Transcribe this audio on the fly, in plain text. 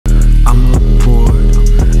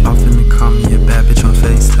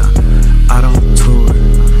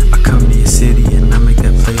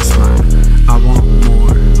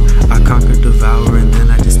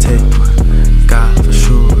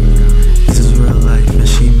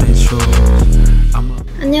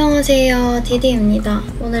안녕하세요, 디디입니다.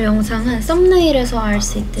 오늘 영상은 썸네일에서 알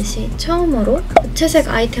수 있듯이 처음으로 무채색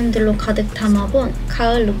아이템들로 가득 담아본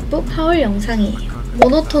가을 룩북 하울 영상이에요.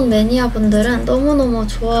 모노톤 매니아분들은 너무너무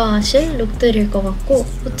좋아하실 룩들일 것 같고,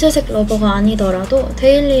 무채색 러버가 아니더라도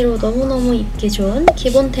데일리로 너무너무 입기 좋은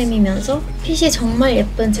기본템이면서 핏이 정말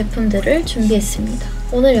예쁜 제품들을 준비했습니다.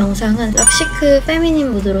 오늘 영상은 락시크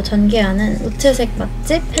페미닌 무드로 전개하는 무채색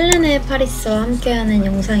맛집 헬레네파리스와 함께하는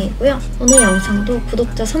영상이고요. 오늘 영상도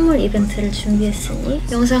구독자 선물 이벤트를 준비했으니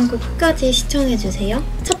영상 꼭 끝까지 시청해주세요.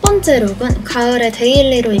 첫 번째 룩은 가을에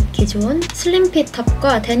데일리로 입기 좋은 슬림핏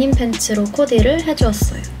탑과 데님 팬츠로 코디를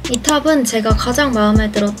해주었어요. 이 탑은 제가 가장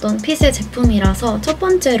마음에 들었던 핏의 제품이라서 첫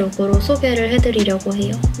번째 룩으로 소개를 해드리려고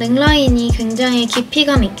해요. 넥라인이 굉장히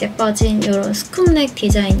깊이감 있게 빠진 이런 스쿱넥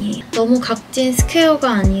디자인이에요. 너무 각진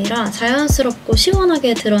스퀘어가 아니라 자연스럽고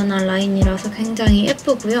시원하게 드러난 라인이라서 굉장히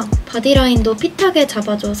예쁘고요. 바디라인도 핏하게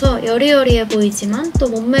잡아줘서 여리여리해 보이지만 또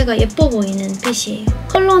몸매가 예뻐 보이는 핏이에요.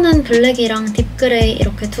 컬러는 블랙이랑 딥그레이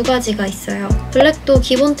이렇게 두 가지가 있어요. 블랙도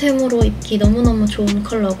기본템으로 입기 너무너무 좋은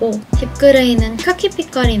컬러고, 딥그레이는 카키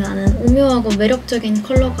빛깔이 나는 오묘하고 매력적인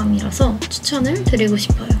컬러감이라서 추천을 드리고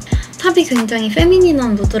싶어요. 탑이 굉장히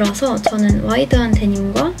페미닌한 무드라서 저는 와이드한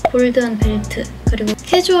데님과 볼드한 벨트, 그리고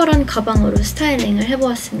캐주얼한 가방으로 스타일링을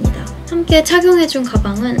해보았습니다. 함께 착용해준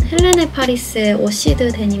가방은 헬레네파리스의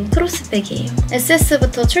워시드 데님 크로스백이에요.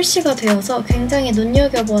 SS부터 출시가 되어서 굉장히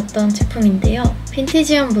눈여겨보았던 제품인데요.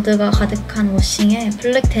 빈티지한 무드가 가득한 워싱의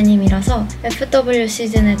블랙 데님이라서 FW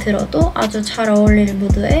시즌에 들어도 아주 잘 어울릴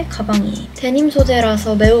무드의 가방이에요. 데님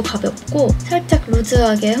소재라서 매우 가볍고 살짝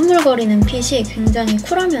루즈하게 흐물거리는 핏이 굉장히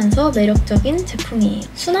쿨하면서 매력적인 제품이에요.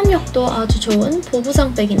 수납력도 아주 좋은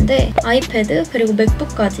보부상백인데 아이패드 그리고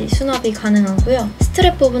맥북까지 수납이 가능하고요.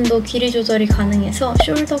 스트랩 부분도 길이 조절이 가능해서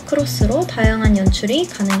숄더 크로스로 다양한 연출이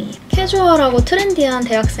가능해요. 캐주얼하고 트렌디한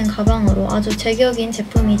대학생 가방으로 아주 제격인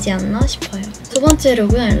제품이지 않나 싶어요. 두 번째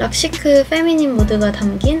룩은 락시크 페미닌 무드가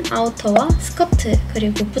담긴 아우터와 스커트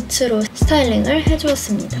그리고 부츠로 스타일링을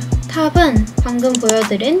해주었습니다. 탑은 방금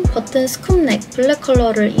보여드린 버튼 스쿱넥 블랙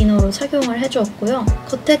컬러를 이너로 착용을 해주었고요.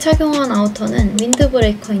 겉에 착용한 아우터는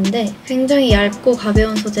윈드브레이커인데 굉장히 얇고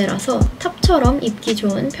가벼운 소재라서 탑처럼 입기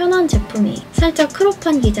좋은 편한 제품이에요. 살짝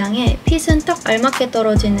크롭한 기장에 핏은 딱 알맞게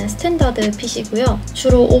떨어지는 스탠다드 핏이고요.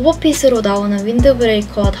 주로 오버핏으로 나오는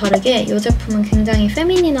윈드브레이커와 다르게 이 제품은 굉장히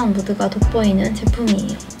페미닌한 무드가 돋보이는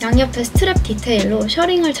제품이에요. 양옆에 스트랩 디테일로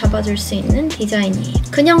셔링을 잡아줄 수 있는 디자인이에요.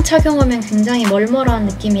 그냥 착용하면 굉장히 멀멀한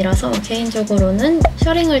느낌이라서 개인적으로는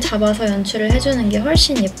셔링을 잡아서 연출을 해주는 게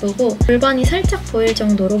훨씬 예쁘고, 골반이 살짝 보일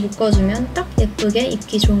정도로 묶어주면 딱 예쁘게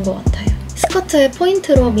입기 좋은 것 같아요. 스커트에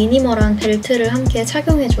포인트로 미니멀한 벨트를 함께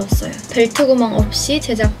착용해주었어요. 벨트 구멍 없이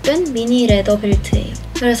제작된 미니 레더 벨트예요.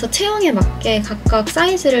 그래서 체형에 맞게 각각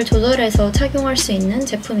사이즈를 조절해서 착용할 수 있는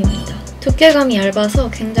제품입니다. 두께감이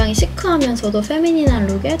얇아서 굉장히 시크하면서도 페미닌한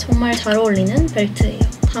룩에 정말 잘 어울리는 벨트예요.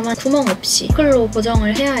 다만 구멍 없이 부클로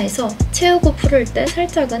고정을 해야 해서 채우고 풀을 때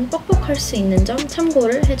살짝은 뻑뻑할 수 있는 점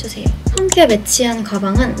참고를 해주세요. 함께 매치한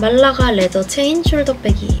가방은 말라가 레더 체인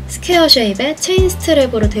숄더백이 스퀘어 쉐입의 체인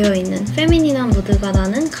스트랩으로 되어 있는 페미닌한 무드가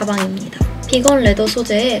나는 가방입니다. 비건 레더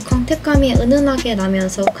소재에 광택감이 은은하게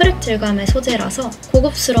나면서 크랙 질감의 소재라서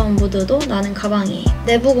고급스러운 무드도 나는 가방이에요.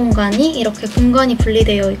 내부 공간이 이렇게 공간이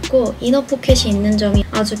분리되어 있고 이너 포켓이 있는 점이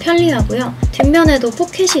아주 편리하고요. 뒷면에도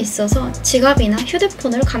포켓이 있어서 지갑이나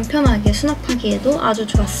휴대폰을 간편하게 수납하기에도 아주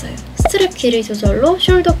좋았어요. 스트랩 길이 조절로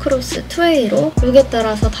숄더 크로스 투웨이로 룩에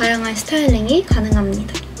따라서 다양한 스타일링이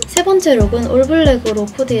가능합니다. 세 번째 룩은 올블랙으로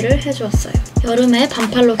코디를 해주었어요. 여름에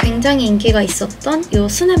반팔로 굉장히 인기가 있었던 이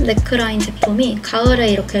스냅 넥크라인 제품이 가을에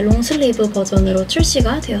이렇게 롱슬리브 버전으로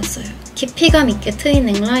출시가 되었어요. 깊이감 있게 트인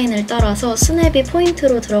넥라인을 따라서 스냅이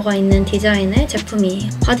포인트로 들어가 있는 디자인의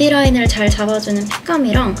제품이에요. 바디라인을 잘 잡아주는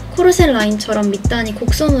핏감이랑 코르셋 라인처럼 밑단이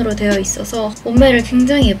곡선으로 되어 있어서 몸매를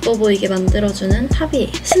굉장히 예뻐 보이게 만들어주는 탑이에요.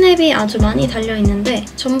 스냅이 아주 많이 달려있는데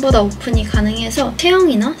전부 다 오픈이 가능해서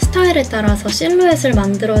체형이나 스타일에 따라서 실루엣을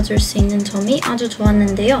만들어줄 수 있는 점이 아주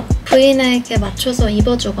좋았는데요. V넥에 맞춰서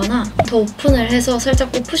입어주거나 더 오픈을 해서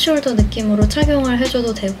살짝 오프숄더 느낌으로 착용을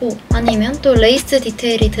해줘도 되고, 아니면 또 레이스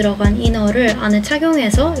디테일이 들어간 이너를 안에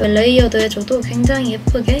착용해서 레이어드 해줘도 굉장히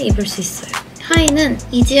예쁘게 입을 수 있어요. 하의는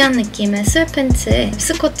이지한 느낌의 스웨팬츠에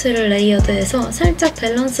스커트를 레이어드해서 살짝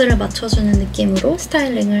밸런스를 맞춰주는 느낌으로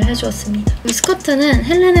스타일링을 해주었습니다. 이 스커트는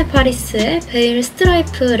헬레네파리스의 베일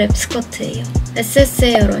스트라이프 랩 스커트예요.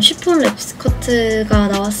 SS의 이런 쉬폰 랩 스커트가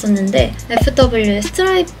나왔었는데 FW의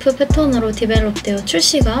스트라이프 패턴으로 디벨롭되어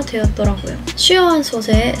출시가 되었더라고요. 쉬어한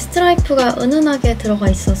소재에 스트라이프가 은은하게 들어가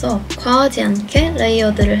있어서 과하지 않게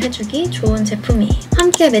레이어드를 해주기 좋은 제품이에요.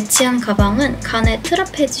 함께 매치한 가방은 간의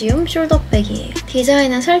트라페지움 숄더백이에요.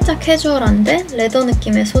 디자인은 살짝 캐주얼한데 레더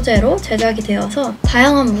느낌의 소재로 제작이 되어서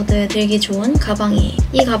다양한 무드에 들기 좋은 가방이에요.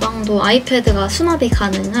 이 가방도 아이패드가 수납이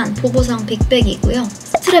가능한 보부상 빅백이고요.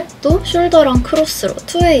 스트랩도 숄더랑 크로스로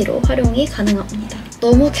투웨이로 활용이 가능합니다.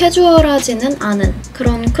 너무 캐주얼하지는 않은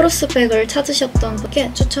그런 크로스백을 찾으셨던 분께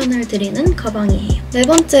추천을 드리는 가방이에요. 네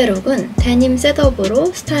번째 룩은 데님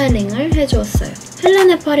셋업으로 스타일링을 해주었어요.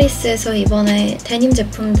 헬레네파리스에서 이번에 데님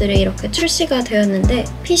제품들이 이렇게 출시가 되었는데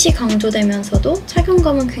핏이 강조되면서도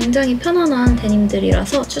착용감은 굉장히 편안한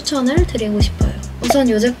데님들이라서 추천을 드리고 싶어요. 우선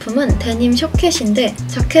이 제품은 데님 셔켓인데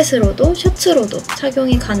자켓으로도 셔츠로도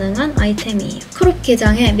착용이 가능한 아이템이에요. 크롭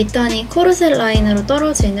기장에 밑단이 코르셋 라인으로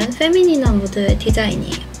떨어지는 페미닌한 무드의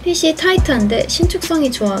디자인이에요. 핏이 타이트한데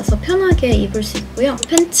신축성이 좋아서 편하게 입을 수 있고요.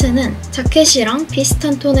 팬츠는 자켓이랑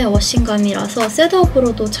비슷한 톤의 워싱감이라서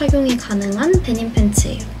셋업으로도 착용이 가능한 데님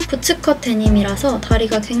팬츠예요. 부츠컷 데님이라서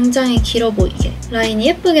다리가 굉장히 길어 보이게 라인이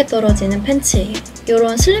예쁘게 떨어지는 팬츠예요.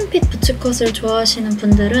 이런 슬림핏 부츠컷을 좋아하시는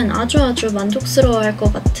분들은 아주 만족스러워할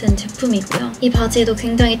것 같은 제품이고요. 이 바지도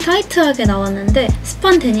굉장히 타이트하게 나왔는데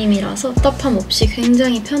스판 데님이라서 답답함 없이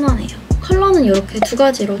굉장히 편안해요. 컬러는 이렇게 두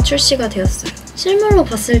가지로 출시가 되었어요. 실물로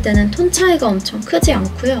봤을 때는 톤 차이가 엄청 크지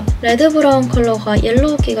않고요. 레드 브라운 컬러가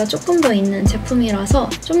옐로우기가 조금 더 있는 제품이라서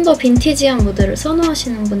좀 더 빈티지한 무드를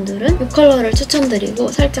선호하시는 분들은 이 컬러를 추천드리고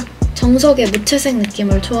살짝 정석의 무채색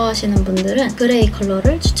느낌을 좋아하시는 분들은 그레이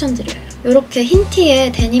컬러를 추천드려요. 이렇게 흰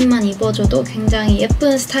티에 데님만 입어줘도 굉장히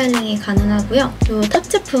예쁜 스타일링이 가능하고요. 이 탑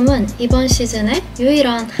제품은 이번 시즌에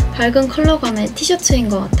유일한 밝은 컬러감의 티셔츠인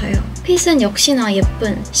것 같아요. 핏은 역시나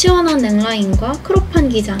예쁜 시원한 넥라인과 크롭한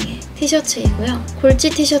기장의 티셔츠이고요. 골지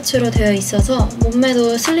티셔츠로 되어 있어서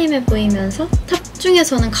몸매도 슬림해 보이면서 탑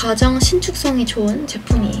중에서는 가장 신축성이 좋은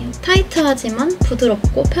제품이에요. 타이트하지만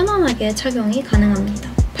부드럽고 편안하게 착용이 가능합니다.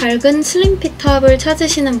 밝은 슬림핏 탑을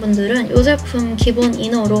찾으시는 분들은 이 제품 기본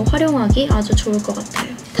이너로 활용하기 아주 좋을 것 같아요.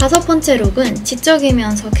 다섯 번째 룩은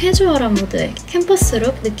지적이면서 캐주얼한 무드의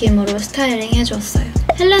캠퍼스룩 느낌으로 스타일링 해주었어요.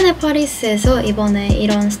 헬레네파리스에서 이번에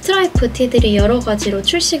이런 스트라이프 티들이 여러 가지로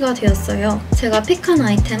출시가 되었어요. 제가 픽한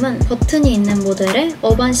아이템은 버튼이 있는 모델의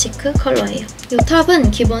어반 시크 컬러예요. 이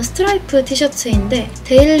탑은 기본 스트라이프 티셔츠인데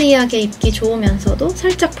데일리하게 입기 좋으면서도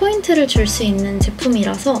살짝 포인트를 줄 수 있는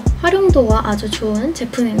제품이라서 활용도가 아주 좋은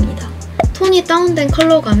제품입니다. 톤이 다운된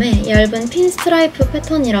컬러감에 얇은 핀 스트라이프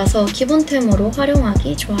패턴이라서 기본템으로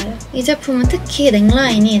활용하기 좋아요. 이 제품은 특히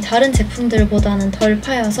넥라인이 다른 제품들보다는 덜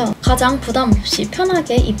파여서 가장 부담 없이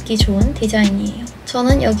편하게 입기 좋은 디자인이에요.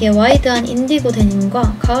 저는 여기에 와이드한 인디고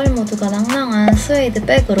데님과 가을 모드가 낭낭한 스웨이드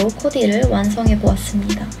백으로 코디를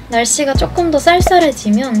완성해보았습니다. 날씨가 조금 더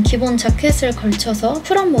쌀쌀해지면 기본 자켓을 걸쳐서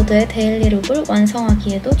쿨한 모드의 데일리 룩을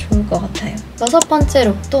완성하기에도 좋을 것 같아요. 여섯 번째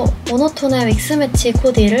룩도 모노톤의 믹스매치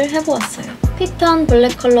코디를 해보았어요. 핏한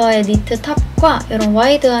블랙 컬러의 니트 탑과 이런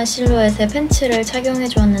와이드한 실루엣의 팬츠를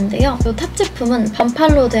착용해주었는데요. 이 탑 제품은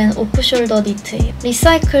반팔로 된 오프숄더 니트예요.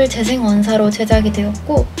 리사이클 재생 원사로 제작이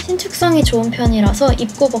되었고 신축성이 좋은 편이라서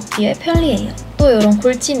입고 벗기에 편리해요. 또 이런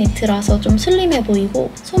골지 니트라서 좀 슬림해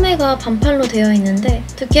보이고 소매가 반팔로 되어 있는데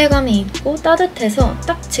두께감이 있고 따뜻해서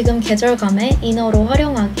딱 지금 계절감의 이너로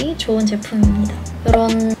활용하기 좋은 제품입니다.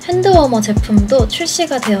 이런 핸드워머 제품도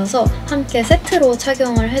출시가 되어서 함께 세트로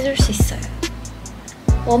착용을 해줄 수 있어요.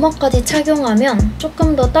 워머까지 착용하면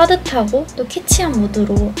조금 더 따뜻하고 또 키치한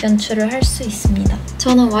무드로 연출을 할 수 있습니다.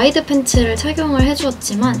 저는 와이드 팬츠를 착용을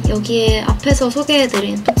해주었지만 여기에 앞에서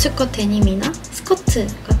소개해드린 부츠컷 데님이나 스커트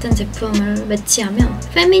같은 제품을 매치하면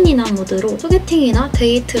페미닌한 무드로 소개팅이나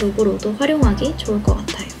데이트 룩으로도 활용하기 좋을 것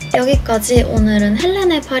같아요. 여기까지 오늘은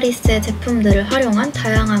헬레네파리스의 제품들을 활용한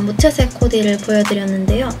다양한 무채색 코디를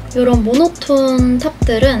보여드렸는데요. 이런 모노톤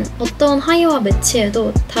탑들은 어떤 하의와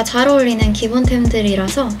매치해도 다 잘 어울리는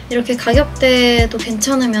기본템들이라서 이렇게 가격대도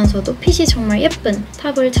괜찮으면서도 핏이 정말 예쁜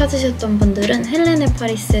탑을 찾으셨던 분들은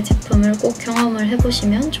헬레네파리스의 제품을 꼭 경험을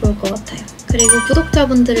해보시면 좋을 것 같아요. 그리고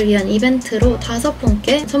구독자분들을 위한 이벤트로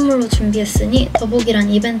 5분께 선물로 준비했으니 더보기란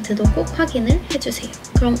이벤트도 꼭 확인을 해주세요.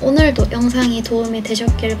 그럼 오늘도 영상이 도움이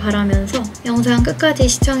되셨길 바라면서 영상 끝까지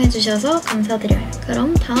시청해주셔서 감사드려요.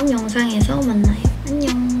 그럼 다음 영상에서 만나요.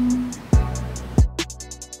 안녕.